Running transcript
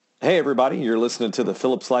Hey, everybody. You're listening to the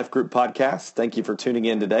Phillips Life Group podcast. Thank you for tuning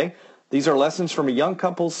in today. These are lessons from a young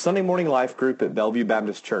couple's Sunday morning life group at Bellevue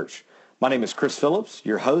Baptist Church. My name is Chris Phillips,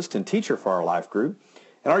 your host and teacher for our life group.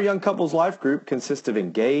 And our young couple's life group consists of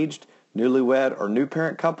engaged, newlywed, or new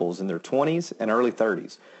parent couples in their 20s and early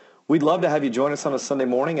 30s. We'd love to have you join us on a Sunday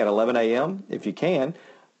morning at 11 a.m. if you can.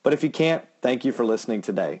 But if you can't, thank you for listening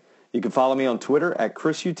today. You can follow me on Twitter at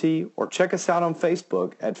ChrisUT or check us out on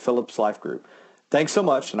Facebook at Phillips Life Group. Thanks so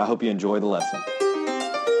much, and I hope you enjoy the lesson.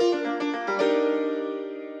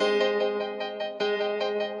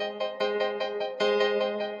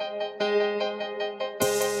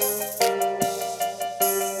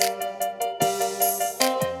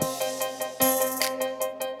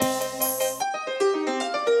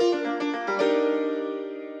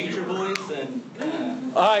 Your voice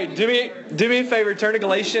and All right, do me a favor. Turn to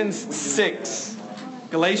Galatians 6.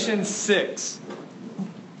 Galatians 6.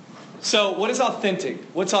 So, what is authentic?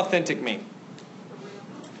 What's authentic mean?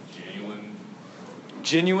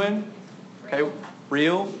 Genuine. Okay,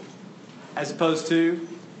 real, as opposed to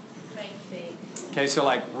Fake. Okay, so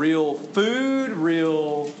like real food,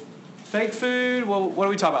 real fake food. Well, what do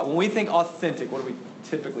we talk about when we think authentic? What do we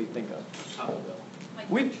typically think of?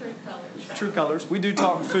 Like true colors. True colors. We do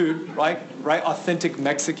talk food, right? Right? Authentic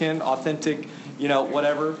Mexican, authentic,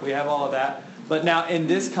 whatever. We have all of that. But now in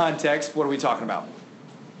this context, what are we talking about?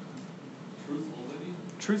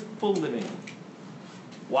 Truthful living.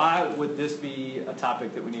 Why would this be a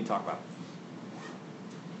topic that we need to talk about?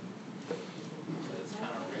 it's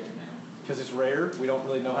kind of rare now. Because it's rare. We don't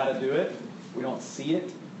really know how to do it. We don't see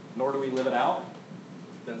it, nor do we live it out.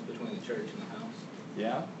 Depends between the church and the house.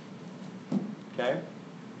 Yeah. Okay.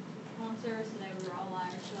 On service today, we were all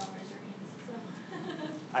liars, so I'll raise our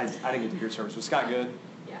hands. So. I didn't get to hear service. Was Scott good?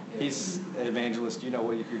 Yeah. He's an evangelist. You know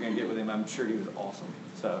what you're going to get with him. I'm sure he was awesome.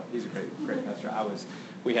 So he's a great pastor.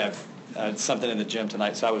 We have something in the gym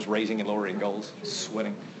tonight, so I was raising and lowering goals,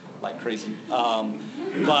 sweating like crazy.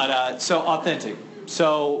 So authentic.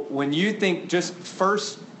 So when you think, just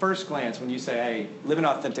first glance, when you say, hey, live an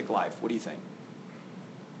authentic life, what do you think?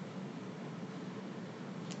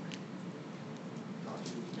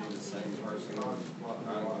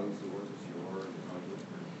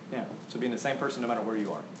 Yeah, so being the same person no matter where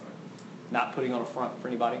you are. Not putting on a front for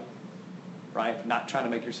anybody, right? Not trying to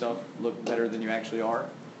make yourself look better than you actually are,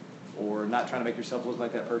 or not trying to make yourself look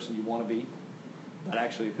like that person you want to be, but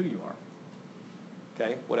actually who you are.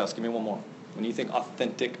 Okay, what else? Give me one more. When you think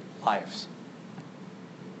authentic lives.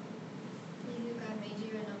 You God made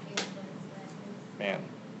you and not being influenced by Man,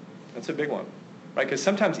 that's a big one. Right, because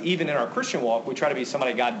sometimes even in our Christian walk, we try to be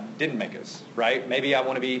somebody God didn't make us, right? Maybe I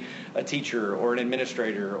want to be a teacher or an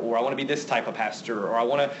administrator, or I want to be this type of pastor, or I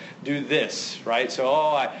want to do this, right? So,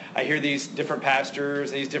 I hear these different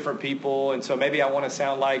pastors, these different people, and so maybe I want to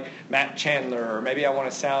sound like Matt Chandler, or maybe I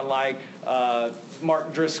want to sound like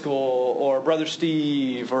Mark Driscoll, or Brother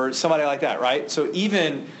Steve, or somebody like that, right? So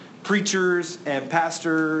even preachers and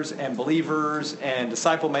pastors and believers and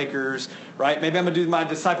disciple makers, right? Maybe I'm going to do my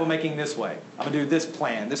disciple making this way. I'm going to do this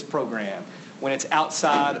plan, this program, when it's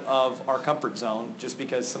outside of our comfort zone just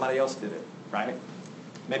because somebody else did it, right?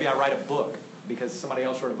 Maybe I write a book because somebody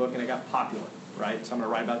else wrote a book and it got popular, right? So I'm going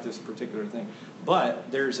to write about this particular thing.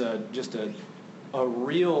 But there's just a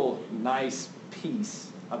real nice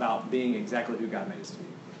piece about being exactly who God made us to be,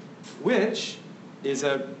 which is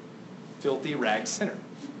a filthy rag sinner.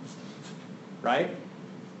 Right?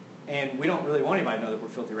 And we don't really want anybody to know that we're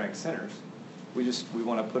filthy rag sinners. We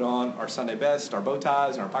want to put on our Sunday best, our bow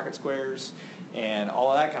ties, and our pocket squares, and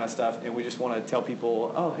all of that kind of stuff. And we just want to tell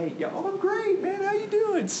people, oh, hey, yeah, oh, I'm great, man. How you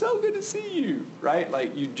doing? So good to see you. Right?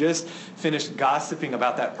 Like you just finished gossiping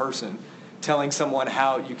about that person, telling someone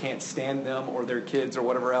how you can't stand them or their kids or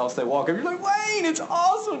whatever else. They walk up, you're like, Wayne, it's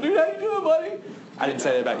awesome, dude. How you doing, buddy? I didn't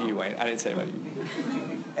say that about you, Wayne. I didn't say that about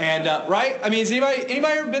you. And right? I mean, has anybody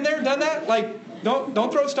ever been there, done that? Like, don't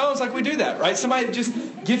throw stones like we do that, right? Somebody just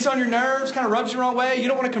gets on your nerves, kind of rubs you the wrong way. You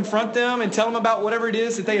don't want to confront them and tell them about whatever it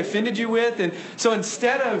is that they offended you with. And so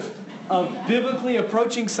instead of biblically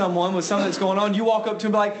approaching someone with something that's going on, you walk up to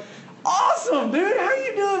them and be like, awesome, dude. How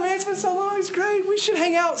you doing, man? It's been so long. It's great. We should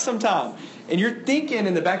hang out sometime. And you're thinking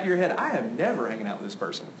in the back of your head, I am never hanging out with this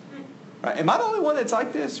person. Right? Am I the only one that's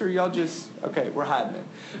like this, or y'all just, okay, we're hiding it.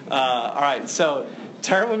 All right, so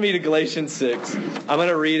turn with me to Galatians 6. I'm going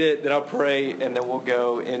to read it, then I'll pray, and then we'll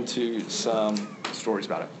go into some stories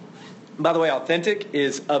about it. By the way, authentic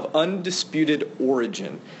is of undisputed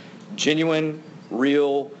origin. Genuine,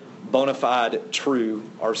 real, bona fide, true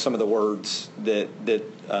are some of the words that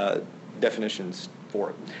definitions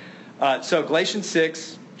for it. So Galatians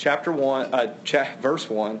 6, verse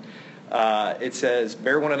 1. it says,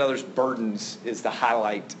 bear one another's burdens is the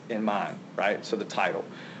highlight in mine, right? So the title.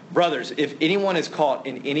 Brothers, if anyone is caught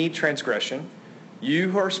in any transgression, you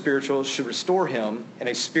who are spiritual should restore him in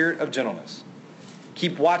a spirit of gentleness.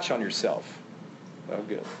 Keep watch on yourself. Oh,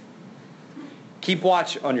 good. Keep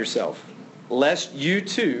watch on yourself, lest you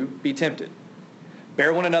too be tempted.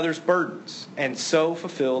 Bear one another's burdens, and so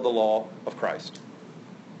fulfill the law of Christ.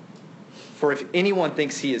 For if anyone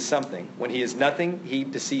thinks he is something, when he is nothing, he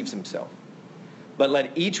deceives himself. But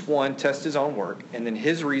let each one test his own work, and then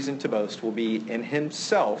his reason to boast will be in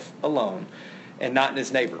himself alone, and not in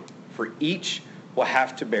his neighbor. For each will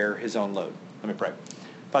have to bear his own load. Let me pray.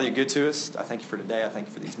 Father, you're good to us. I thank you for today. I thank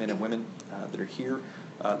you for these men and women that are here.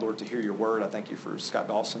 Lord, to hear your word. I thank you for Scott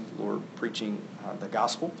Dawson, Lord, preaching the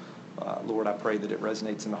gospel. Lord, I pray that it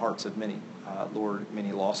resonates in the hearts of many, Lord,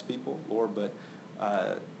 many lost people, Lord, but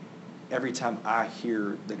every time I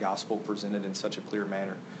hear the gospel presented in such a clear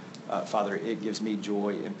manner, Father, it gives me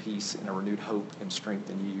joy and peace and a renewed hope and strength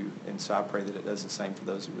in you. And so I pray that it does the same for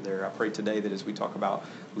those who were there. I pray today that as we talk about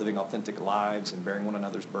living authentic lives and bearing one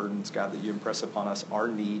another's burdens, God, that you impress upon us our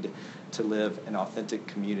need to live an authentic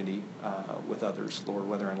community with others, Lord,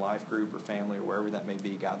 whether in life group or family or wherever that may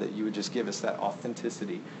be, God, that you would just give us that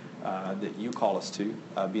authenticity that you call us to,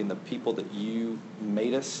 being the people that you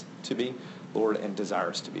made us to be, Lord, and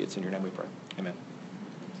desire us to be. It's in your name we pray. Amen.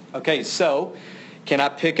 Okay, so can I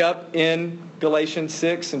pick up in Galatians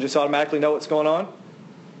 6 and just automatically know what's going on?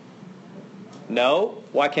 No?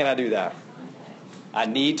 Why can't I do that? I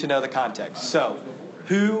need to know the context. So,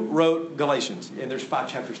 who wrote Galatians? And there's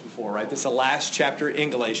 5 chapters before, right? This is the last chapter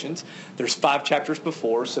in Galatians. There's 5 chapters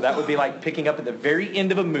before, so that would be like picking up at the very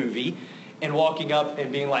end of a movie and walking up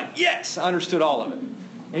and being like, yes, I understood all of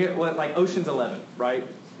it. Like Ocean's 11, right?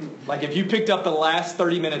 Like if you picked up the last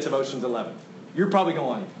 30 minutes of Ocean's 11, you're probably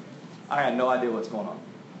going, I had no idea what's going on.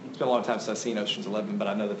 It's been a long time since I've seen Ocean's 11, but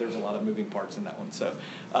I know that there's a lot of moving parts in that one. So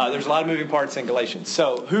there's a lot of moving parts in Galatians.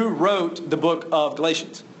 So who wrote the book of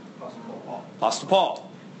Galatians? Apostle Paul. Apostle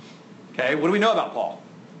Paul. Okay, what do we know about Paul?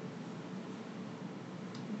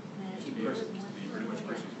 Pretty much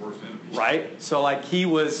Christian's worst enemy. Right? So like he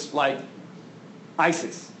was like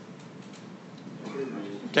ISIS.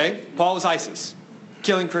 Okay? Paul was ISIS.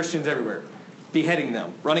 Killing Christians everywhere. Beheading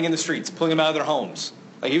them. Running in the streets. Pulling them out of their homes.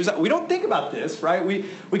 Like we don't think about this, right? We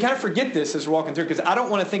kind of forget this as we're walking through because I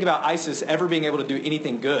don't want to think about ISIS ever being able to do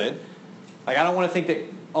anything good. Like I don't want to think that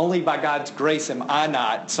only by God's grace am I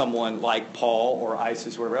not someone like Paul or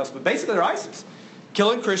ISIS or whatever else. But basically they're ISIS.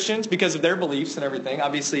 Killing Christians because of their beliefs and everything.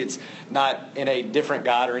 Obviously it's not in a different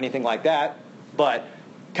God or anything like that. But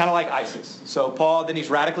kind of like ISIS. So Paul, then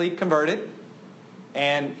he's radically converted.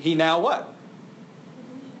 And he now what?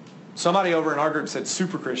 Somebody over in our group said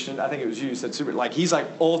super Christian. I think it was you said super. Like he's like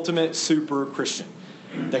ultimate super Christian.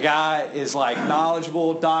 The guy is like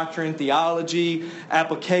knowledgeable, doctrine, theology,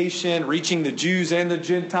 application, reaching the Jews and the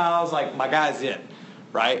Gentiles. Like my guy's it,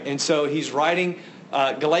 right? And so he's writing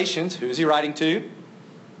Galatians. Who is he writing to?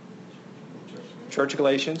 Church of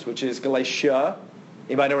Galatians, which is Galatia.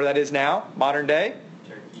 Anybody know where that is now? Modern day?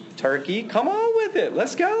 Turkey. Come on with it.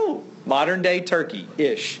 Let's go. Modern day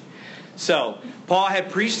Turkey-ish. So, Paul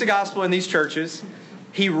had preached the gospel in these churches.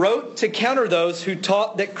 He wrote to counter those who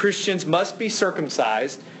taught that Christians must be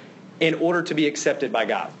circumcised in order to be accepted by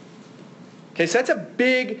God. Okay, so that's a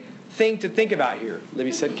big thing to think about here.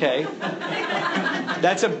 Libby said, "Okay."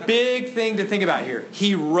 That's a big thing to think about here.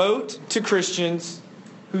 He wrote to Christians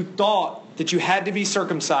who thought that you had to be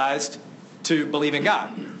circumcised to believe in God,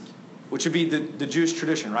 which would be the Jewish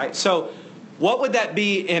tradition, right? So, what would that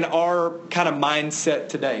be in our kind of mindset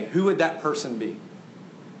today? Who would that person be?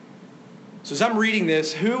 So as I'm reading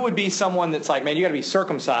this, who would be someone that's like, man, you got to be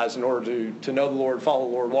circumcised in order to know the Lord, follow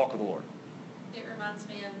the Lord, walk with the Lord? It reminds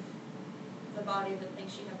me of the body that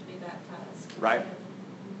thinks you have to be baptized. Right.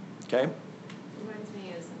 Okay. Reminds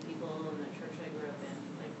me of some people in the church I grew up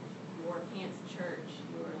in. Like, you wore pants to church.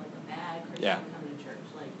 You were like a bad Christian coming to church.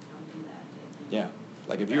 Like, don't do that. Yeah.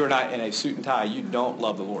 Like if you are not in a suit and tie, you don't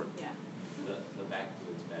love the Lord. Yeah. The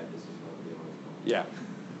backwoods Baptist is what we always call it. Yeah.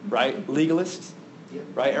 Right? Legalists.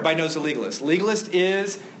 Right? Everybody knows the legalist. Legalist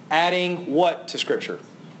is adding what to Scripture?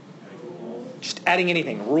 Just adding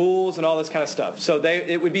anything. Rules and all this kind of stuff. So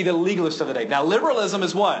it would be the legalist of the day. Now liberalism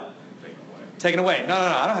is what? Taken away. No.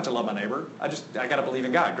 I don't have to love my neighbor. I got to believe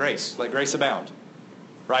in God. Grace. Let grace abound.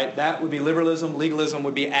 Right? That would be liberalism. Legalism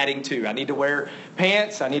would be adding to. I need to wear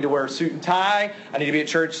pants. I need to wear a suit and tie. I need to be at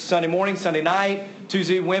church Sunday morning, Sunday night,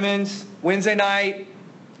 Tuesday women's, Wednesday night,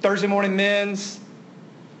 Thursday morning men's.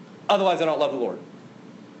 Otherwise, I don't love the Lord.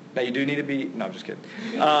 Now you do need to be, no, I'm just kidding.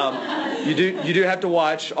 You do have to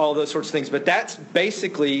watch all those sorts of things, but that's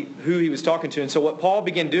basically who he was talking to. And so what Paul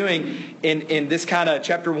began doing in this kind of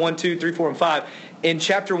chapter 1, 2, 3, 4, and 5, in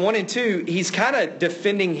chapter 1 and 2, he's kind of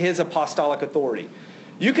defending his apostolic authority.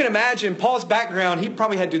 You can imagine Paul's background, he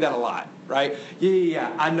probably had to do that a lot, right?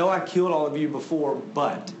 Yeah, I know I killed all of you before,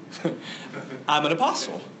 but I'm an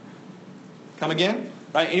apostle. Come again?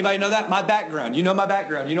 Right? Anybody know that? My background. You know my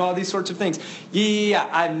background. You know all these sorts of things. Yeah,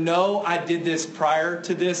 I know I did this prior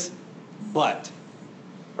to this, but.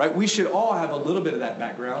 Right? We should all have a little bit of that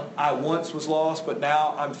background. I once was lost, but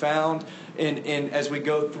now I'm found. And as we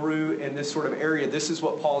go through in this sort of area, this is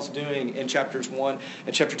what Paul's doing in chapters 1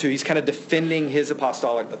 and chapter 2. He's kind of defending his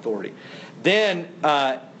apostolic authority. Then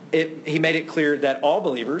he made it clear that all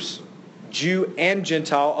believers, Jew and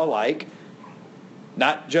Gentile alike,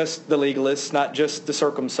 not just the legalists, not just the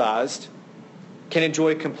circumcised, can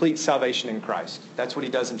enjoy complete salvation in Christ. That's what he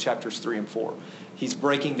does in chapters 3 and 4. He's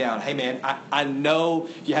breaking down, hey man, I know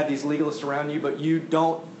you have these legalists around you, but you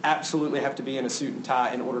don't absolutely have to be in a suit and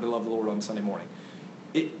tie in order to love the Lord on Sunday morning.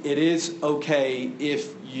 It is okay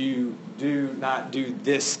if you do not do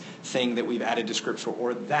this thing that we've added to Scripture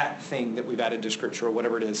or that thing that we've added to Scripture or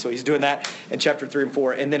whatever it is. So he's doing that in chapter 3 and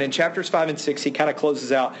 4. And then in chapters 5 and 6, he kind of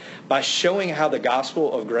closes out by showing how the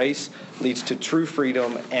gospel of grace leads to true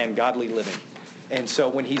freedom and godly living. And so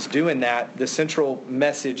when he's doing that, the central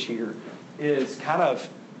message here is kind of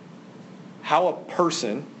how a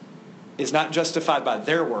person is not justified by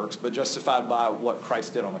their works, but justified by what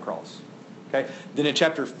Christ did on the cross. Okay. Then in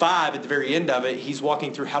chapter 5, at the very end of it, he's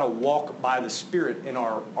walking through how to walk by the Spirit in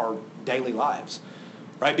our daily lives.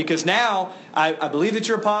 Right? Because now, I believe that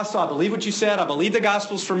you're apostle, I believe what you said, I believe the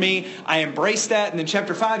gospel's for me, I embrace that. And in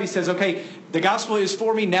chapter 5, he says, okay, the gospel is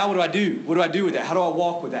for me, now what do I do? What do I do with that? How do I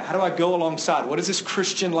walk with that? How do I go alongside? What is this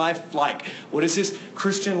Christian life like? What does this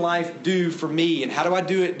Christian life do for me? And how do I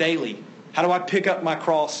do it daily? How do I pick up my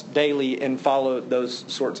cross daily and follow those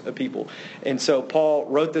sorts of people? And so Paul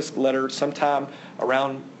wrote this letter sometime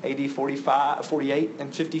around AD 48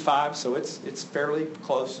 and 55. So it's fairly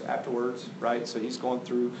close afterwards, right? So he's going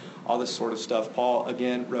through all this sort of stuff. Paul,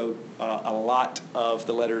 again, wrote a lot of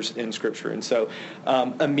the letters in Scripture. And so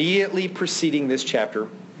immediately preceding this chapter,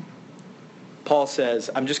 Paul says,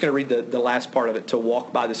 I'm just going to read the last part of it, to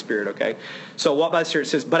walk by the Spirit, okay? So walk by the Spirit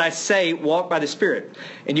says, but I say, walk by the Spirit,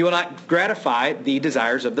 and you will not gratify the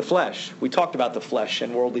desires of the flesh. We talked about the flesh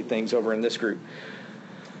and worldly things over in this group.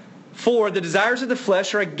 For the desires of the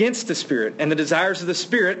flesh are against the Spirit, and the desires of the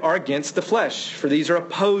Spirit are against the flesh. For these are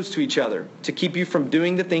opposed to each other, to keep you from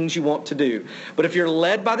doing the things you want to do. But if you're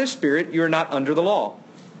led by the Spirit, you are not under the law.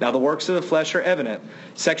 Now the works of the flesh are evident: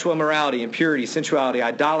 sexual immorality, impurity, sensuality,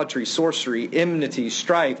 idolatry, sorcery, enmity,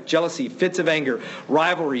 strife, jealousy, fits of anger,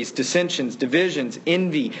 rivalries, dissensions, divisions,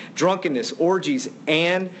 envy, drunkenness, orgies,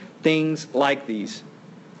 and things like these.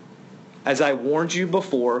 As I warned you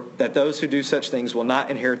before, that those who do such things will not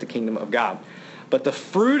inherit the kingdom of God. But the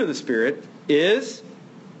fruit of the Spirit is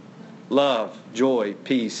love, joy,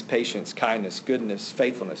 peace, patience, kindness, goodness,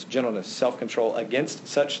 faithfulness, gentleness, self-control. Against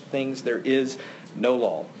such things there is no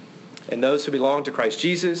law. And those who belong to Christ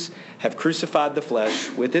Jesus have crucified the flesh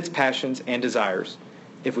with its passions and desires.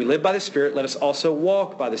 If we live by the Spirit, let us also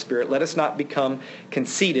walk by the Spirit. Let us not become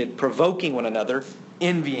conceited, provoking one another,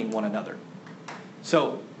 envying one another.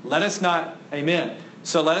 So let us not, amen.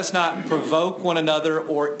 So let us not provoke one another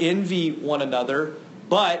or envy one another.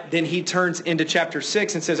 But then he turns into chapter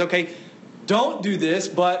 6 and says, okay, don't do this,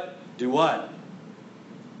 but do what?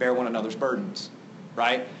 Bear one another's burdens,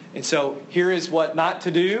 right? And so here is what not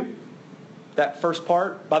to do. That first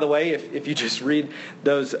part, by the way, if you just read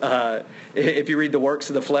those, if you read the works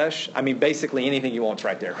of the flesh, I mean, basically anything you want's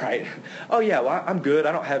right there, right? Oh yeah, well, I'm good.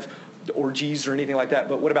 I don't have orgies or anything like that.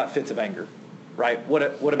 But what about fits of anger, right?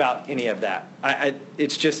 What about any of that?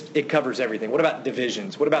 It's just, it covers everything. What about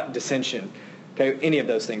divisions? What about dissension? Okay, any of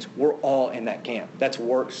those things. We're all in that camp. That's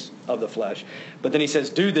works of the flesh. But then he says,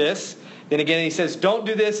 do this. Then again, he says, don't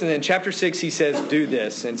do this. And then chapter 6, he says, do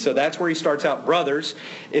this. And so that's where he starts out. Brothers,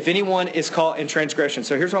 if anyone is caught in transgression.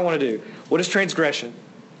 So here's what I want to do. What is transgression?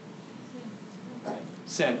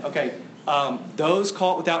 Sin. Okay. Those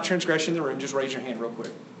caught without transgression in the room, just raise your hand real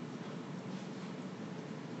quick.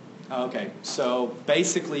 Okay. So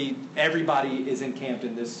basically, everybody is encamped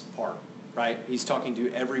in this part, right? He's talking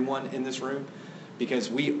to everyone in this room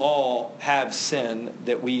because we all have sin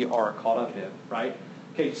that we are caught up in, right?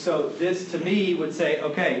 Okay, so this to me would say,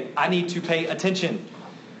 okay, I need to pay attention.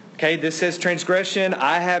 Okay, this says transgression.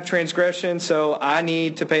 I have transgression, so I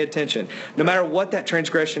need to pay attention. No matter what that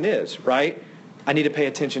transgression is, right? I need to pay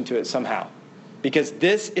attention to it somehow. because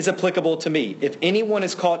this is applicable to me. If anyone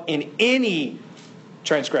is caught in any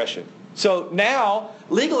transgression. So now,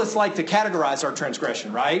 legalists like to categorize our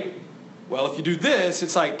transgression, right? Well, if you do this,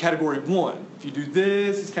 it's like category 1. If you do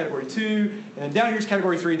this, it's category 2. And then down here's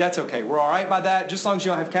category 3. That's okay. We're all right by that. Just as long as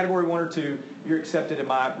you don't have category 1 or 2, you're accepted in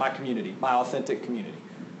my community, my authentic community,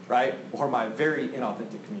 right? Or my very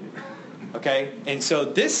inauthentic community. Okay? And so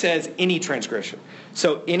this says any transgression.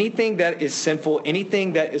 So anything that is sinful,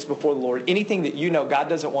 anything that is before the Lord, anything that you know God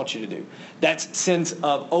doesn't want you to do. That's sins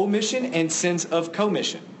of omission and sins of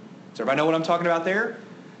commission. Does everybody know what I'm talking about there?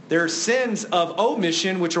 There are sins of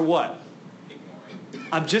omission, which are what?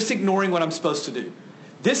 I'm just ignoring what I'm supposed to do.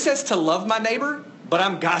 This says to love my neighbor, but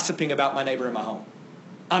I'm gossiping about my neighbor in my home.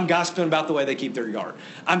 I'm gossiping about the way they keep their yard.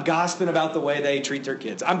 I'm gossiping about the way they treat their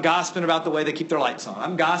kids. I'm gossiping about the way they keep their lights on.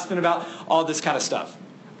 I'm gossiping about all this kind of stuff.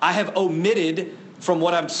 I have omitted from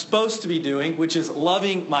what I'm supposed to be doing, which is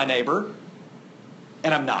loving my neighbor,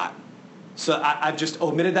 and I'm not. So I've just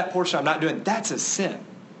omitted that portion. I'm not doing it. That's a sin,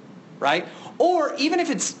 right? Or even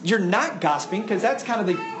if you're not gossiping, because that's kind of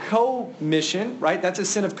the commission, right? That's a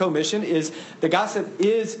sin of commission, is the gossip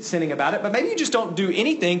is sinning about it. But maybe you just don't do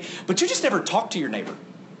anything, but you just never talk to your neighbor.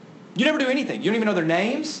 You never do anything. You don't even know their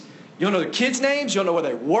names. You don't know their kids' names. You don't know where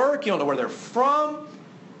they work. You don't know where they're from.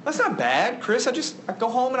 That's not bad, Chris. I go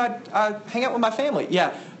home and I hang out with my family.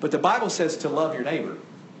 Yeah, but the Bible says to love your neighbor.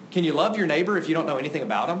 Can you love your neighbor if you don't know anything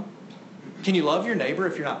about them? Can you love your neighbor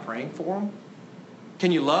if you're not praying for them?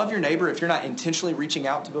 Can you love your neighbor if you're not intentionally reaching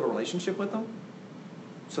out to build a relationship with them?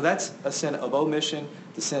 So that's a sin of omission.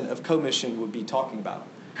 The sin of commission would be talking about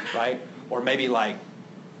them, right? Or maybe like,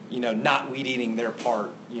 not weed eating their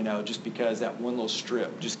part, just because that one little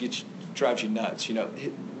strip just drives you nuts,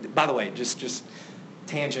 By the way, just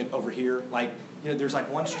tangent over here. Like, there's like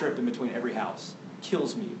one strip in between every house.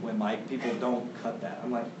 Kills me when like people don't cut that.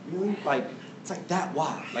 I'm like, really? Like, it's like that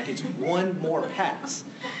wide. Like, it's one more pass.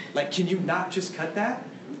 Like, can you not just cut that?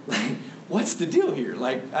 Like, what's the deal here?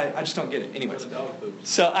 Like, I just don't get it. Anyways.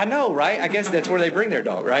 So I know, right? I guess that's where they bring their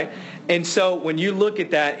dog, right? And so when you look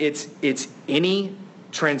at that, it's any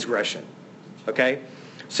transgression. Okay?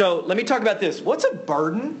 So let me talk about this. What's a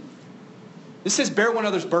burden? This says bear one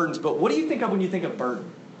another's burdens, but what do you think of when you think of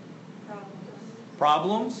burden?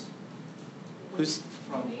 Problems? Who's?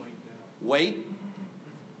 Weight?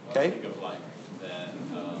 Okay. Think of like that,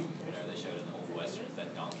 they showed in the old westerns,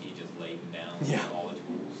 that donkey just laid down all the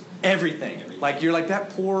tools. Everything. Like, you're like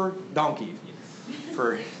that poor donkey.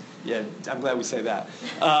 I'm glad we say that.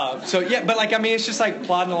 But like, it's just like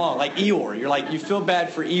plodding along. Like Eeyore. You're like, you feel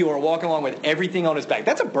bad for Eeyore walking along with everything on his back.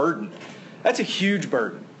 That's a burden. That's a huge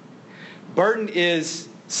burden. Burden is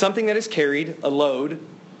something that is carried, a load,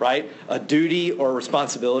 right? A duty or a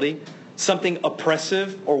responsibility. Something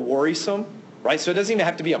oppressive or worrisome. Right? So it doesn't even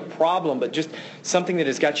have to be a problem, but just something that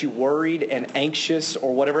has got you worried and anxious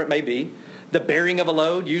or whatever it may be. The bearing of a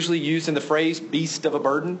load, usually used in the phrase beast of a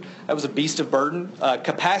burden. That was a beast of burden.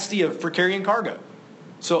 Capacity for carrying cargo.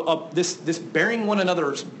 So this bearing one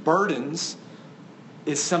another's burdens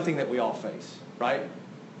is something that we all face, right?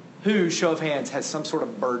 Who, show of hands, has some sort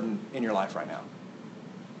of burden in your life right now?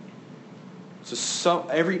 So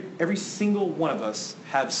every single one of us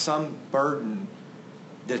have some burden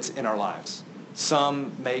that's in our lives.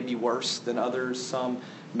 Some may be worse than others. Some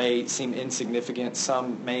may seem insignificant.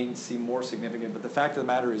 Some may seem more significant. But the fact of the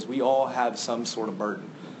matter is we all have some sort of burden.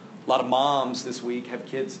 A lot of moms this week have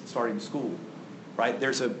kids starting school, right?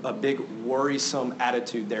 There's a big worrisome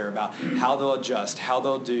attitude there about how they'll adjust, how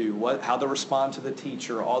they'll do, how they'll respond to the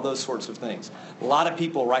teacher, all those sorts of things. A lot of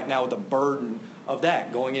people right now with a burden of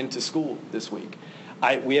that going into school this week.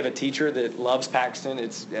 We have a teacher that loves Paxton.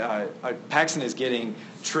 Paxton is getting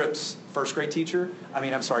Tripp's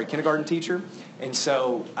kindergarten teacher. And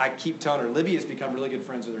so I keep telling her, Libby has become really good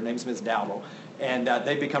friends with her. Her name's Ms. Dowdle. And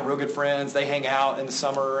they've become real good friends. They hang out in the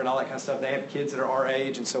summer and all that kind of stuff. They have kids that are our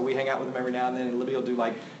age, and so we hang out with them every now and then. And Libby will do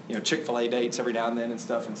Chick-fil-A dates every now and then and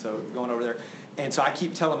stuff. And so going over there. And so I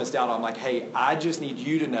keep telling Ms. Dowdle, I'm like, hey, I just need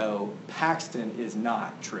you to know Paxton is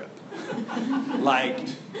not Tripp. Like,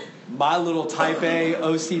 my little type A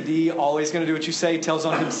OCD, always going to do what you say, tells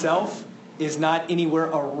on himself, is not anywhere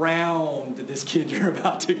around this kid you're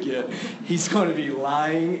about to get. He's going to be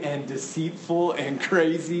lying and deceitful and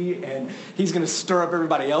crazy, and he's going to stir up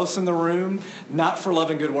everybody else in the room, not for love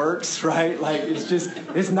and good works, right? Like,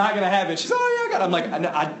 it's not going to happen. She's, oh, yeah, God. I'm like,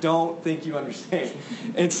 I don't think you understand.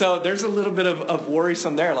 And so there's a little bit of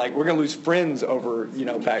worrisome there. Like, we're going to lose friends over,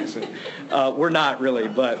 Paxton. We're not really,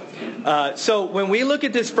 but so when we look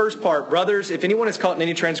at this first part, brothers, if anyone is caught in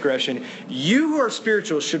any transgression, you who are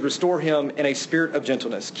spiritual should restore him in a spirit of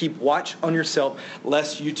gentleness. Keep watch on yourself,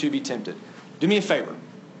 lest you too be tempted. Do me a favor.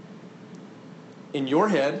 In your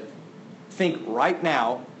head, think right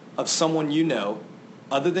now of someone you know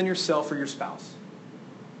other than yourself or your spouse.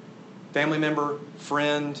 Family member,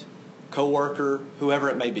 friend, coworker, whoever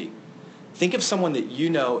it may be. Think of someone that you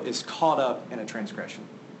know is caught up in a transgression.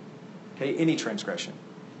 Okay, any transgression.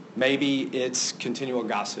 Maybe it's continual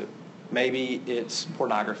gossip. Maybe it's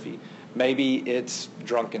pornography. Maybe it's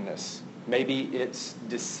drunkenness. Maybe it's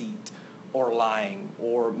deceit or lying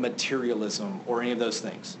or materialism or any of those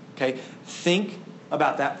things. Okay? Think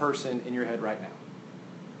about that person in your head right now.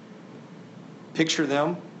 Picture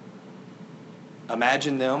them.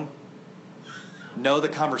 Imagine them. Know the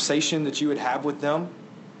conversation that you would have with them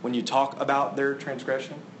when you talk about their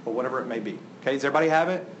transgression or whatever it may be. Okay? Does everybody have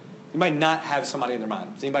it? You might not have somebody in their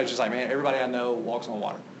mind. Is anybody just like, man, everybody I know walks on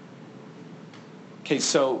water? Okay,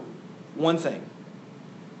 so one thing.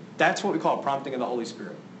 That's what we call a prompting of the Holy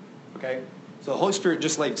Spirit. Okay? So the Holy Spirit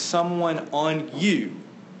just laid someone on you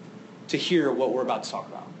to hear what we're about to talk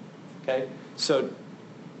about. Okay? So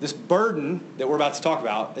this burden that we're about to talk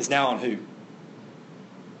about is now on who?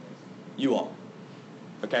 You all.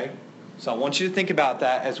 Okay? So I want you to think about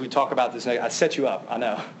that as we talk about this. I set you up. I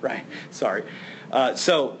know, right? Sorry.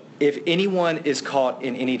 So if anyone is caught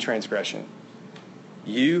in any transgression,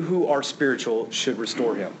 you who are spiritual should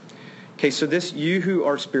restore him. Okay, so this you who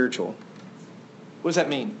are spiritual, what does that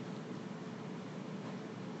mean?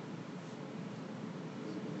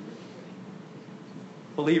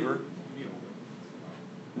 Believer,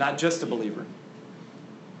 not just a believer.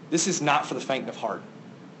 This is not for the faint of heart.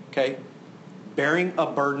 Okay? Bearing a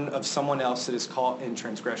burden of someone else that is caught in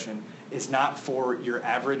transgression is not for your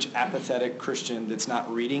average apathetic Christian that's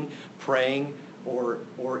not reading, praying, or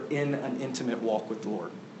in an intimate walk with the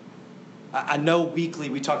Lord. I know weekly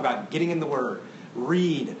we talk about getting in the Word,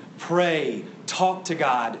 read, pray, talk to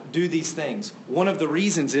God, do these things. One of the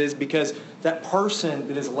reasons is because that person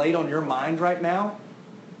that is laid on your mind right now,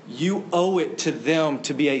 you owe it to them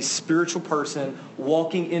to be a spiritual person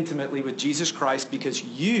walking intimately with Jesus Christ, because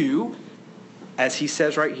you, as he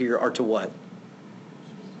says right here, are to what?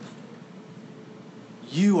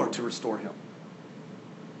 You are to restore him.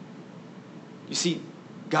 You see,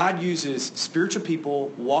 God uses spiritual people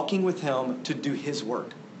walking with him to do his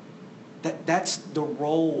work. That's the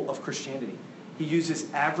role of Christianity. He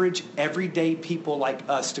uses average, everyday people like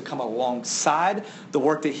us to come alongside the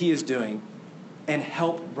work that he is doing and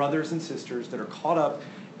help brothers and sisters that are caught up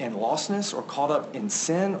in lostness or caught up in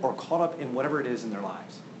sin or caught up in whatever it is in their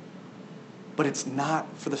lives. But it's not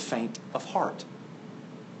for the faint of heart.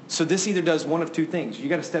 So this either does one of two things. You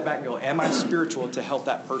got to step back and go, am I spiritual to help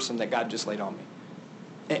that person that God just laid on me?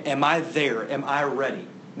 Am I there? Am I ready?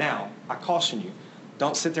 Now, I caution you,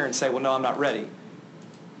 don't sit there and say, well, no, I'm not ready.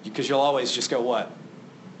 Because you'll always just go, what?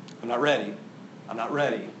 I'm not ready. I'm not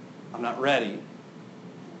ready. I'm not ready.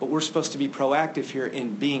 But we're supposed to be proactive here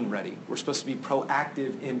in being ready. We're supposed to be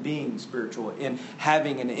proactive in being spiritual, in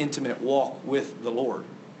having an intimate walk with the Lord.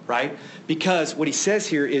 Right? Because what he says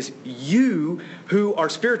here is you who are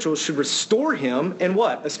spiritual should restore him in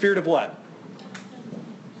what? A spirit of what?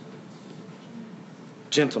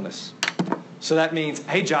 Gentleness. So that means,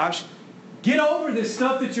 hey Josh, get over this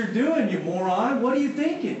stuff that you're doing, you moron. What are you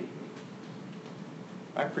thinking?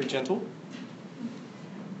 Right? Pretty gentle.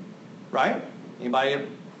 Right? Anybody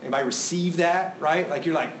receive that? Right? Like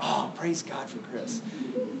you're like, oh, praise God for Chris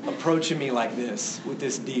approaching me like this with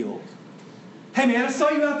this deal. Hey man, I saw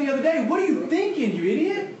you out the other day. What are you thinking, you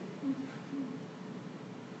idiot?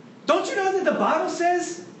 Don't you know that the Bible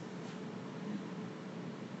says?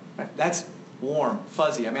 That's warm,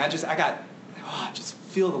 fuzzy. I mean, I just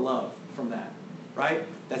feel the love from that, right?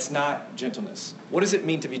 That's not gentleness. What does it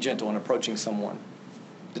mean to be gentle in approaching someone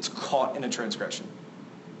that's caught in a transgression?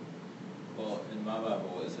 Well, in my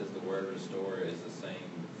Bible, it says the word restore is the same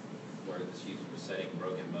word that's used for setting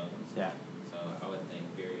broken bones. Yeah. So I would think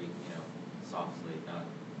very, softly, not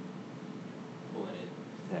pulling it,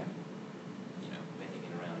 bending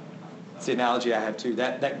it around and whatnot. It's the analogy I have too.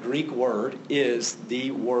 That Greek word is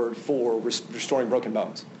the word for restoring broken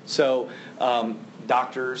bones. So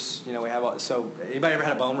doctors, we have. So anybody ever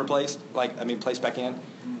had a bone replaced? Placed back in?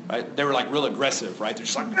 Right? They were like real aggressive, right? They're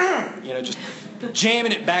just like, just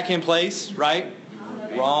jamming it back in place, right?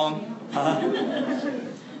 Wrong.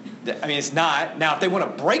 It's not. Now, if they want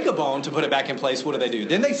to break a bone to put it back in place, what do?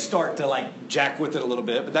 Then they start to jack with it a little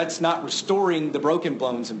bit, but that's not restoring the broken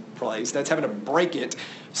bones in place. That's having to break it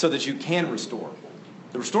so that you can restore.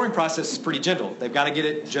 The restoring process is pretty gentle. They've got to get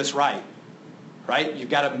it just right. right? You've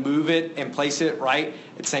got to move it and place it right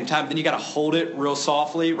at the same time. Then you got to hold it real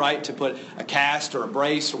softly, right, to put a cast or a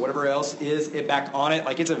brace or whatever else is it back on it.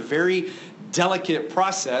 Like, it's a very delicate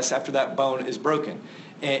process after that bone is broken.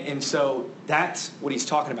 And so that's what he's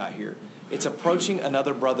talking about here. It's approaching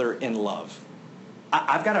another brother in love.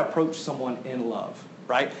 I've got to approach someone in love,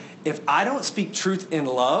 right? If I don't speak truth in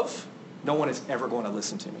love, no one is ever going to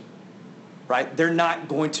listen to me, right? They're not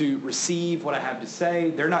going to receive what I have to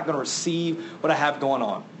say. They're not going to receive what I have going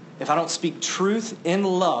on. If I don't speak truth in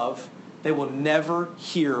love, they will never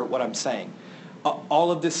hear what I'm saying.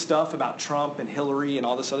 All of this stuff about Trump and Hillary and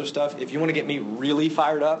all this other stuff, if you want to get me really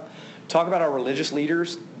fired up, talk about our religious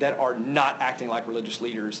leaders that are not acting like religious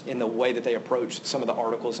leaders in the way that they approach some of the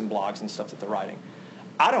articles and blogs and stuff that they're writing.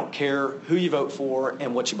 I don't care who you vote for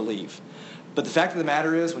and what you believe. But the fact of the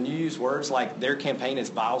matter is, when you use words like their campaign is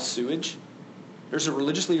vile sewage, there's a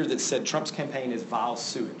religious leader that said Trump's campaign is vile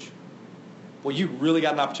sewage. Well, you really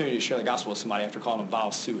got an opportunity to share the gospel with somebody after calling them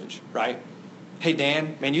vile sewage, right? Hey,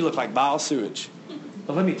 Dan, man, you look like vile sewage.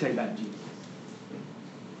 But let me tell you about Jesus.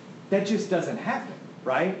 That just doesn't happen,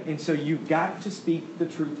 right? And so you've got to speak the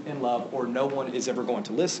truth in love, or no one is ever going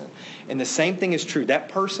to listen. And the same thing is true. That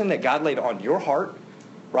person that God laid on your heart,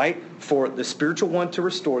 right, for the spiritual one to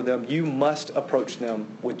restore them, you must approach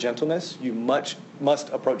them with gentleness. You must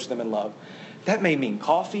approach them in love. That may mean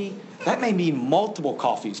coffee. That may mean multiple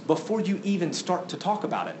coffees before you even start to talk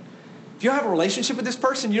about it. If you don't have a relationship with this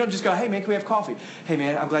person, you don't just go, hey, man, can we have coffee? Hey,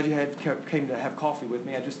 man, I'm glad you came to have coffee with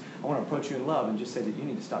me. I want to approach you in love and just say that you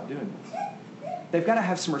need to stop doing this. They've got to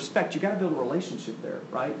have some respect. You've got to build a relationship there,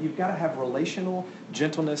 right? You've got to have relational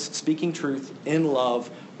gentleness, speaking truth in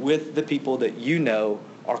love with the people that you know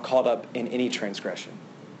are caught up in any transgression.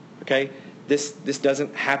 Okay? This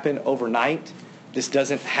doesn't happen overnight. This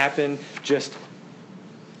doesn't happen just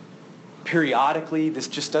periodically. This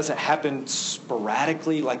just doesn't happen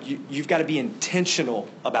sporadically. Like, you've got to be intentional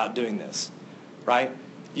about doing this, right?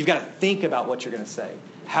 You've got to think about what you're going to say,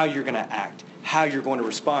 how you're going to act, how you're going to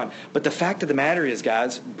respond. But the fact of the matter is,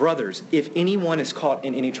 guys, brothers, if anyone is caught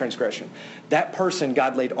in any transgression, that person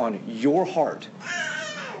God laid on your heart,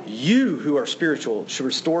 you who are spiritual should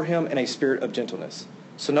restore him in a spirit of gentleness.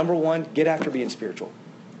 So number one, get after being spiritual.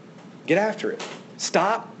 Get after it.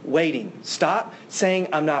 Stop waiting. Stop saying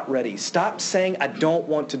I'm not ready. Stop saying I don't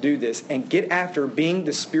want to do this, and get after being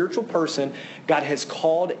the spiritual person God has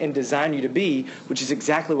called and designed you to be, which is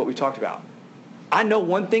exactly what we talked about. I know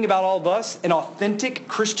one thing about all of us: an authentic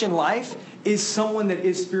Christian life is someone that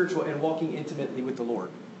is spiritual and walking intimately with the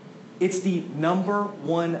Lord. It's the number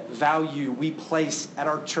one value we place at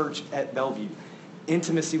our church at Bellevue: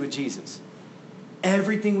 intimacy with Jesus.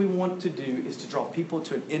 Everything we want to do is to draw people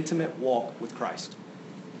to an intimate walk with Christ.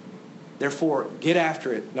 Therefore, get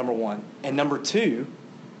after it, number one. And number two,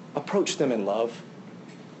 approach them in love.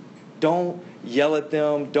 Don't yell at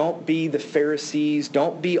them. Don't be the Pharisees.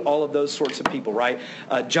 Don't be all of those sorts of people, right?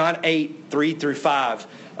 John 8, 3 through 5,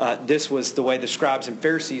 this was the way the scribes and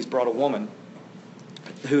Pharisees brought a woman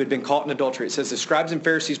who had been caught in adultery. It says the scribes and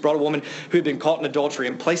Pharisees brought a woman who had been caught in adultery,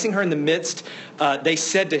 and placing her in the midst, they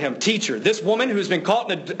said to him, "Teacher, this woman who has been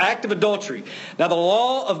caught in an act of adultery. Now the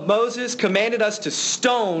law of Moses commanded us to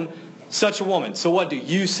stone such a woman. So what do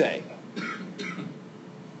you say?"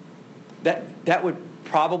 That would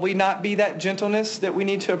probably not be that gentleness that we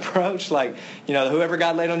need to approach. Like, whoever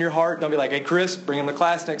God laid on your heart, don't be like, "Hey, Chris, bring him to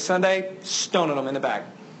class next Sunday," stoning them in the back.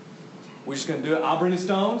 We're just going to do it. I'll bring the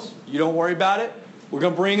stones. You don't worry about it. We're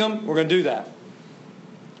going to bring them. We're going to do that.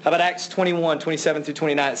 How about Acts 21, 27 through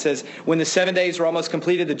 29? It says, "When the 7 days were almost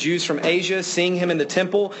completed, the Jews from Asia, seeing him in the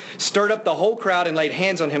temple, stirred up the whole crowd and laid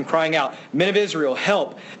hands on him, crying out, 'Men of Israel,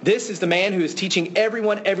 help! This is the man who is teaching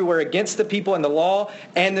everyone everywhere against the people and the law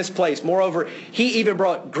and this place. Moreover, he even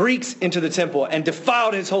brought Greeks into the temple and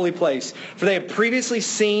defiled his holy place. For they had previously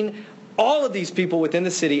seen all of these people within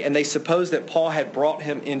the city, and they supposed that Paul had brought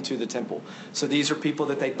him into the temple.'" So these are people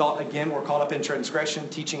that they thought, again, were caught up in transgression,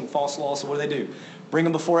 teaching false law. So what do? Bring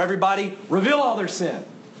them before everybody, reveal all their sin,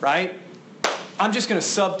 right? I'm just going to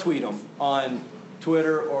subtweet them on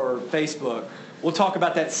Twitter or Facebook. We'll talk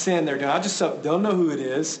about that sin they're doing. They'll know who it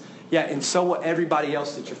is. Yeah, and so will everybody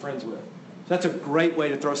else that you're friends with. So that's a great way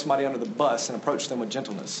to throw somebody under the bus and approach them with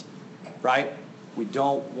gentleness, right? We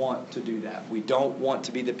don't want to do that. We don't want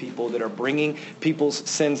to be the people that are bringing people's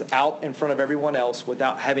sins out in front of everyone else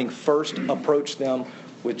without having first approached them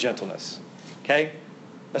with gentleness. Okay?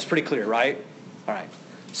 That's pretty clear, right? All right.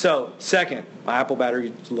 So, second, my Apple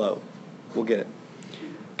battery is low. We'll get it.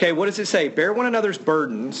 Okay, what does it say? "Bear one another's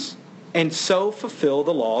burdens and so fulfill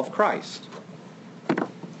the law of Christ."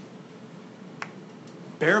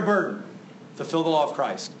 Bear a burden. Fulfill the law of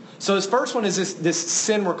Christ. So this first one is this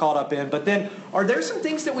sin we're caught up in. But then, are there some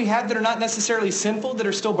things that we have that are not necessarily sinful that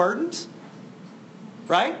are still burdens?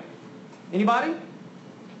 Right? Anybody?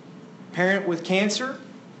 Parent with cancer?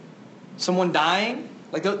 Someone dying?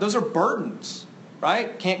 Like those are burdens,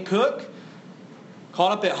 right? Can't cook?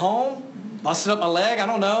 Caught up at home? Busted up my leg? I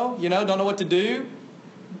don't know. Don't know what to do.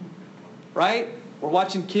 Right? We're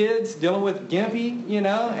watching kids dealing with gimpy,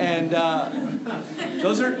 and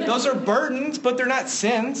those are burdens, but they're not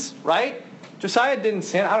sins, right? Josiah didn't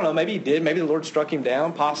sin. I don't know. Maybe he did. Maybe the Lord struck him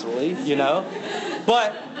down, possibly,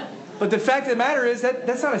 But the fact of the matter is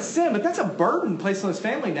that's not a sin, but that's a burden placed on his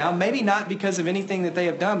family now. Maybe not because of anything that they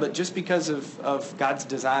have done, but just because of God's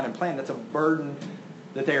design and plan. That's a burden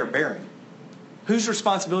that they are bearing. Whose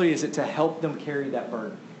responsibility is it to help them carry that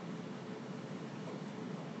burden?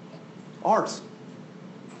 Ours.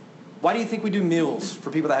 Why do you think we do meals for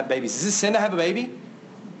people that have babies? Is it sin to have a baby?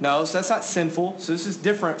 No, so that's not sinful. So this is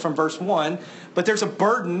different from verse 1. But there's a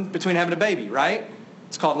burden between having a baby, right?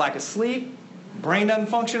 It's called lack of sleep. Brain doesn't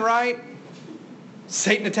function right.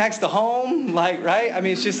 Satan attacks the home, right? I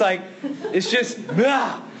mean, it's just,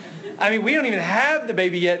 ugh. I mean, we don't even have the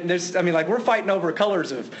baby yet. And we're fighting over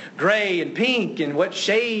colors of gray and pink and what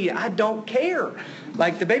shade. I don't care.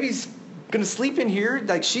 The baby's going to sleep in here.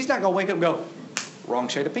 She's not going to wake up and go, wrong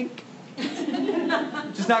shade of pink.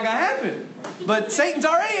 Just not going to happen. But Satan's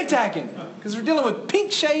already attacking because we're dealing with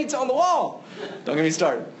pink shades on the wall. Don't get me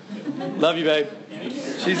started. Love you, babe.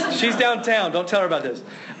 She's downtown. Don't tell her about this.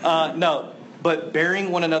 No, but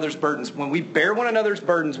bearing one another's burdens. When we bear one another's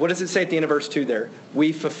burdens, what does it say at the end of verse 2 there?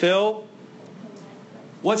 We fulfill.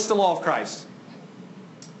 What's the law of Christ?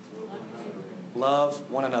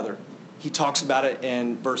 Love one another. He talks about it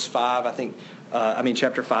in verse 5,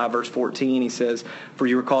 chapter 5, verse 14. He says, "For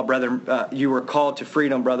you were called, brethren, you were called to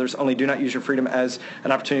freedom, brothers. Only do not use your freedom as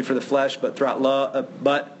an opportunity for the flesh, but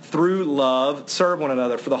through love serve one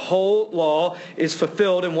another. For the whole law is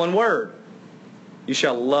fulfilled in one word: you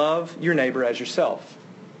shall love your neighbor as yourself."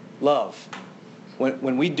 Love.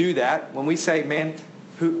 When we do that, when we say, "Man,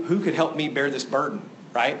 who could help me bear this burden?"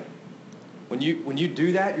 Right? When you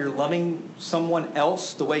do that, you're loving someone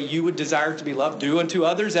else the way you would desire to be loved. Do unto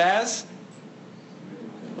others as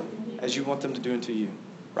you want them to do unto you.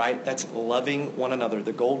 Right? That's loving one another,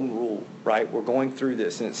 the golden rule. Right? We're going through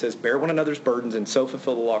this, and it says, bear one another's burdens and so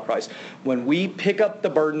fulfill the law of Christ. When we pick up the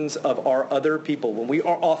burdens of our other people, when we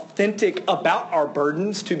are authentic about our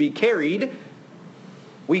burdens to be carried,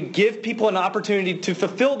 we give people an opportunity to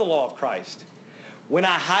fulfill the law of Christ. When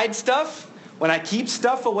I hide stuff, when I keep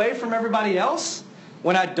stuff away from everybody else,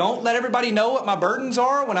 when I don't let everybody know what my burdens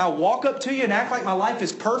are, when I walk up to you and act like my life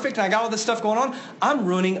is perfect and I got all this stuff going on, I'm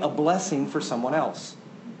ruining a blessing for someone else.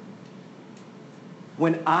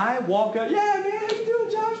 When I walk up, "Yeah, man, how you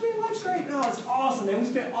doing, Josh? Man, life's great." "No, it's awesome, man. We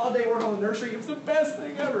spent all day working on the nursery. It was the best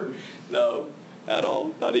thing ever." No, at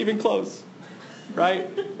all. Not even close. Right?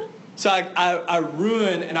 So I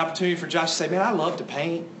ruin an opportunity for Josh to say, "Man, I love to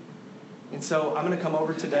paint. And so I'm going to come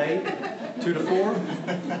over today, 2 to 4.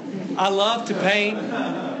 I love to paint.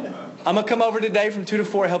 I'm going to come over today from 2 to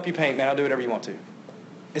 4 and help you paint, man. I'll do whatever you want to."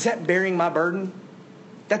 Is that bearing my burden?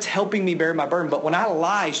 That's helping me bear my burden. But when I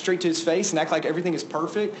lie straight to his face and act like everything is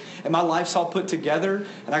perfect and my life's all put together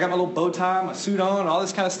and I got my little bow tie, my suit on, and all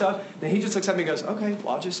this kind of stuff, then he just looks at me and goes, "Okay,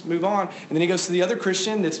 well, I'll just move on." And then he goes to the other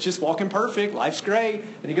Christian that's just walking perfect, life's great.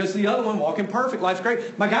 And he goes to the other one, walking perfect, life's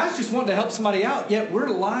great. My guy's just wanting to help somebody out, yet we're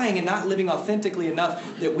lying and not living authentically enough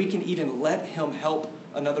that we can even let him help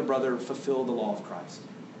another brother fulfill the law of Christ.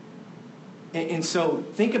 And so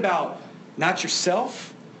think about not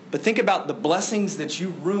yourself, but think about the blessings that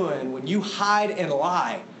you ruin when you hide and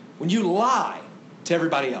lie. When you lie to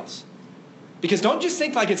everybody else. Because don't just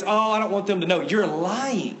think like it's, "Oh, I don't want them to know." You're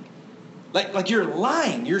lying. Like you're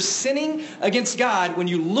lying. You're sinning against God when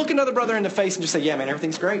you look another brother in the face and just say, "Yeah, man,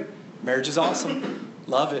 everything's great. Marriage is awesome.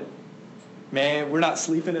 Love it. Man, we're not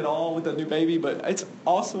sleeping at all with the new baby, but it's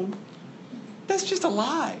awesome." That's just a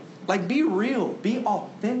lie. Be real. Be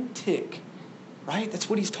authentic. Right? That's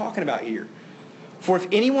what he's talking about here. "For if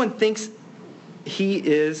anyone thinks he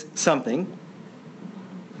is something,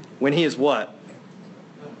 when he is what?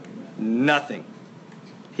 Nothing,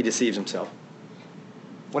 he deceives himself."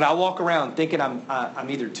 When I walk around thinking I'm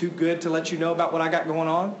either too good to let you know about what I got going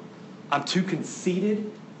on, I'm too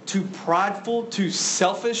conceited, too prideful, too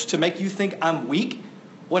selfish to make you think I'm weak,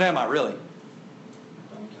 what am I really?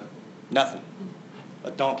 Nothing.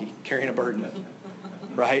 A donkey carrying a burden.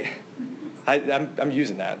 Right? I'm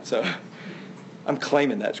using that, so I'm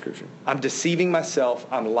claiming that scripture. I'm deceiving myself,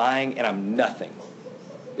 I'm lying, and I'm nothing,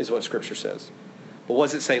 is what scripture says. But what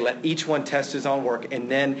does it say? Let each one test his own work, and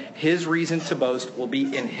then his reason to boast will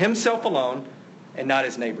be in himself alone and not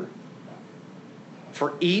his neighbor.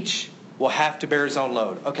 For each will have to bear his own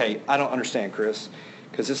load. Okay, I don't understand, Chris,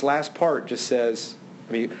 because this last part just says,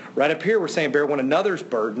 right up here we're saying bear one another's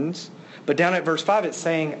burdens, but down at verse 5 it's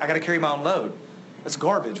saying I got to carry my own load. That's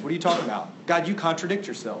garbage. What are you talking about? God, you contradict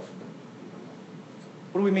yourself.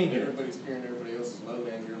 What do we mean here? Everybody's carrying everybody else's load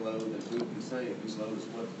and your load. That who can say whose load is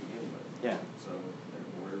what to begin with? Yeah. So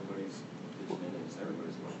therefore, everybody's pitching in. It's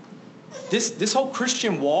everybody's load. This whole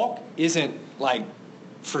Christian walk isn't like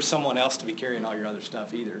for someone else to be carrying all your other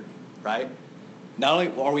stuff either, right? Not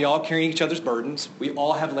only are we all carrying each other's burdens, we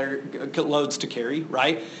all have loads to carry,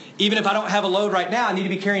 right? Even if I don't have a load right now, I need to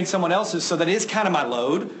be carrying someone else's, so that is kind of my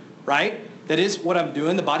load, right? That is what I'm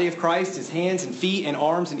doing. The body of Christ is hands and feet and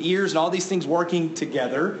arms and ears and all these things working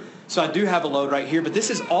together. So I do have a load right here. But this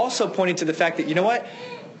is also pointing to the fact that, you know what?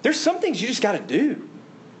 There's some things you just got to do.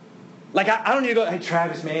 Like, I don't need to go, hey,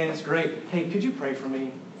 Travis, man, it's great. Hey, could you pray for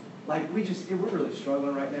me? Like, we're really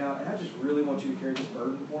struggling right now, and I just really want you to carry this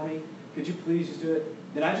burden for me. Could you please just do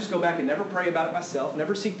it? Then I just go back and never pray about it myself,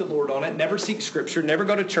 never seek the Lord on it, never seek Scripture, never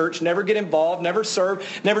go to church, never get involved, never serve,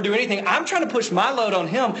 never do anything. I'm trying to push my load on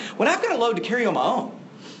Him when I've got a load to carry on my own.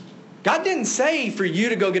 God didn't say for you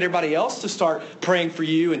to go get everybody else to start praying for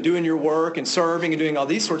you and doing your work and serving and doing all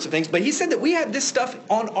these sorts of things, but He said that we have this stuff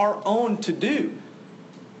on our own to do.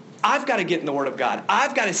 I've got to get in the Word of God.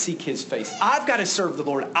 I've got to seek His face. I've got to serve the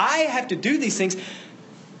Lord. I have to do these things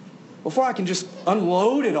before I can just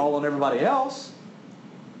unload it all on everybody else.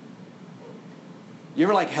 You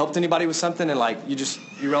ever helped anybody with something and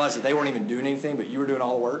you realize that they weren't even doing anything, but you were doing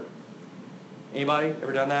all the work? Anybody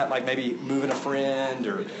ever done that? Like maybe moving a friend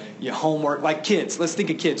or your homework. Like kids. Let's think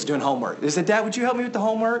of kids doing homework. They said, Dad, would you help me with the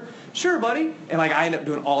homework? Sure, buddy. And I end up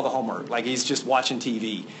doing all the homework. Like he's just watching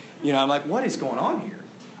TV. I'm like, what is going on here?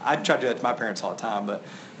 I try to do that to my parents all the time, but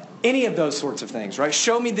any of those sorts of things, right?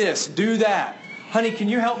 Show me this, do that. Honey, can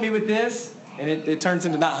you help me with this? And it turns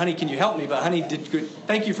into not, honey, can you help me? But honey,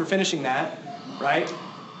 thank you for finishing that, right?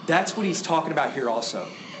 That's what he's talking about here also.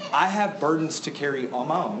 I have burdens to carry on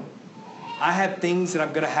my own. I have things that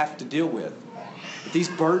I'm going to have to deal with. But these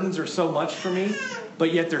burdens are so much for me,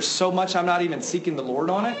 but yet there's so much I'm not even seeking the Lord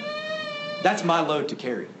on it. That's my load to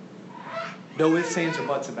carry. No ifs, ands, or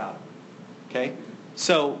buts about it. Okay?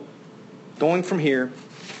 So, going from here,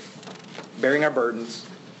 bearing our burdens,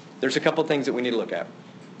 there's a couple things that we need to look at.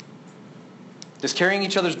 Does carrying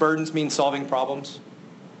each other's burdens mean solving problems?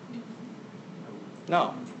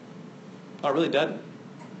 No. No, it really doesn't.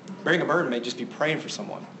 Bearing a burden may just be praying for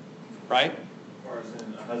someone, right? Or as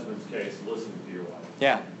in a husband's case, listen to your wife.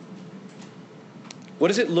 Yeah. What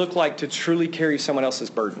does it look like to truly carry someone else's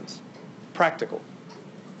burdens? Practical.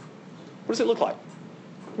 What does it look like?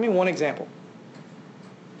 Give me one example.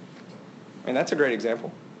 That's a great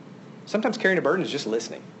example. Sometimes carrying a burden is just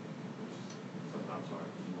listening. Sometimes hard.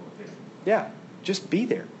 Yeah, just be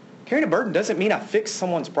there. Carrying a burden doesn't mean I fix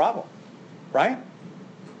someone's problem, right?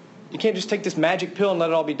 You can't just take this magic pill and let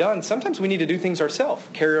it all be done. Sometimes we need to do things ourselves.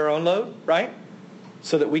 Carry our own load, right?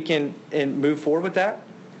 So that we can move forward with that.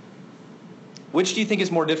 Which do you think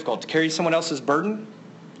is more difficult, to carry someone else's burden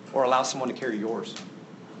or allow someone to carry yours?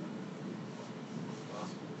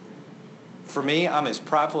 For me, I'm as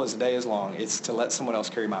prideful as the day is long. It's to let someone else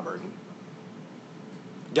carry my burden.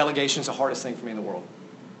 Delegation is the hardest thing for me in the world.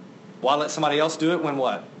 Why let somebody else do it when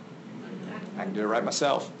what? I can do it right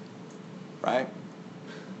myself. Right?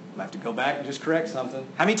 I have to go back and just correct something.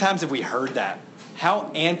 How many times have we heard that?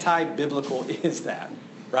 How anti-biblical is that?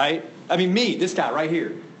 Right? Me, this guy right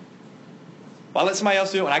here. Why let somebody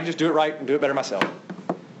else do it when I can just do it right and do it better myself?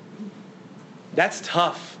 That's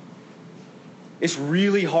tough. It's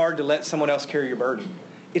really hard to let someone else carry your burden.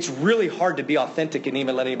 It's really hard to be authentic and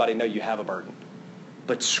even let anybody know you have a burden.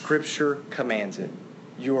 But Scripture commands it.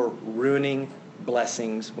 You're ruining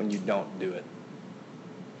blessings when you don't do it.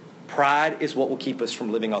 Pride is what will keep us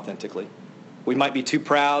from living authentically. We might be too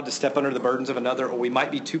proud to step under the burdens of another, or we might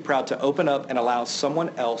be too proud to open up and allow someone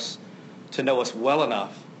else to know us well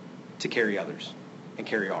enough to carry others and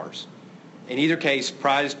carry ours. In either case,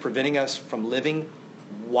 pride is preventing us from living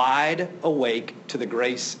wide awake to the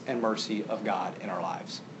grace and mercy of God in our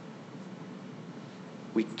lives.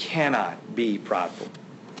 We cannot be prideful.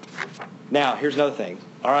 Now, here's another thing.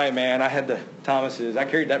 All right, man, I had the Thomases. I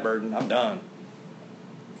carried that burden. I'm done.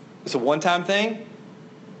 It's a one-time thing.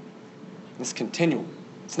 It's continual.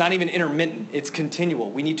 It's not even intermittent. It's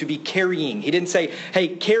continual. We need to be carrying. He didn't say, hey,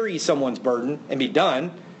 carry someone's burden and be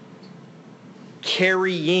done.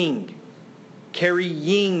 Carrying.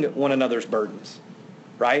 Carrying one another's burdens.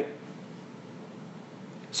 Right?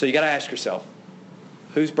 So you got to ask yourself,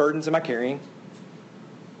 Whose burdens am I carrying?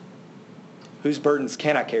 Whose burdens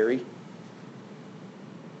can I carry?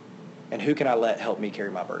 And who can I let help me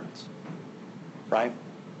carry my burdens? Right?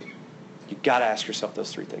 You've got to ask yourself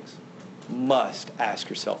those three things. Must ask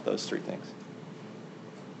yourself those three things.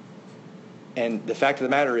 And the fact of the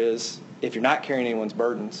matter is, if you're not carrying anyone's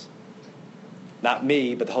burdens, not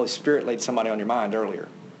me, but the Holy Spirit laid somebody on your mind earlier.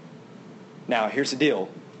 Now, here's the deal.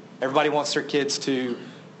 Everybody wants their kids to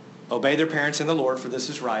obey their parents in the Lord, for this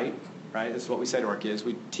is right. Right? This is what we say to our kids.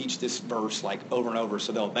 We teach this verse like over and over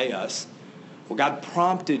so they'll obey us. Well, God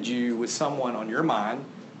prompted you with someone on your mind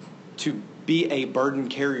to be a burden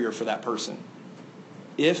carrier for that person.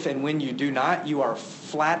 If and when you do not, you are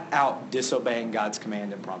flat out disobeying God's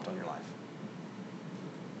command and prompt on your life.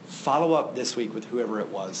 Follow up this week with whoever it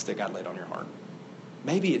was that God laid on your heart.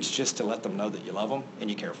 Maybe it's just to let them know that you love them and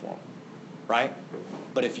you care for them. Right?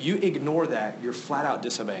 But if you ignore that, you're flat out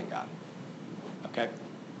disobeying God. Okay?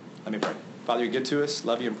 Let me pray. Father, you're good to us.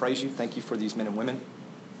 Love you and praise you. Thank you for these men and women.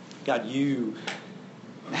 God, you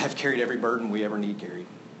have carried every burden we ever need carried.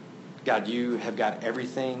 God, you have got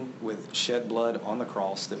everything with shed blood on the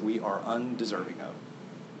cross that we are undeserving of.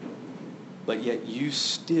 But yet you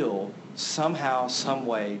still somehow, some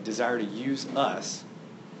way desire to use us,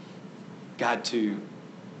 God, to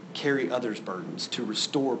carry others' burdens, to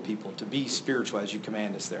restore people, to be spiritual as you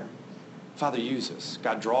command us there. Father, use us.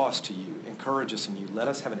 God, draw us to you. Encourage us in you. Let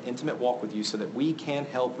us have an intimate walk with you so that we can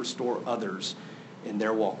help restore others in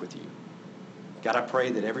their walk with you. God, I pray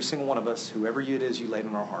that every single one of us, whoever it is you laid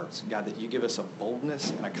on our hearts, God, that you give us a boldness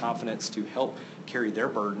and a confidence to help carry their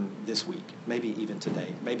burden this week, maybe even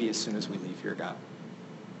today, maybe as soon as we leave here, God.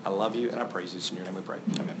 I love you and I praise you. In your name we pray.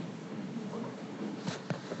 Amen.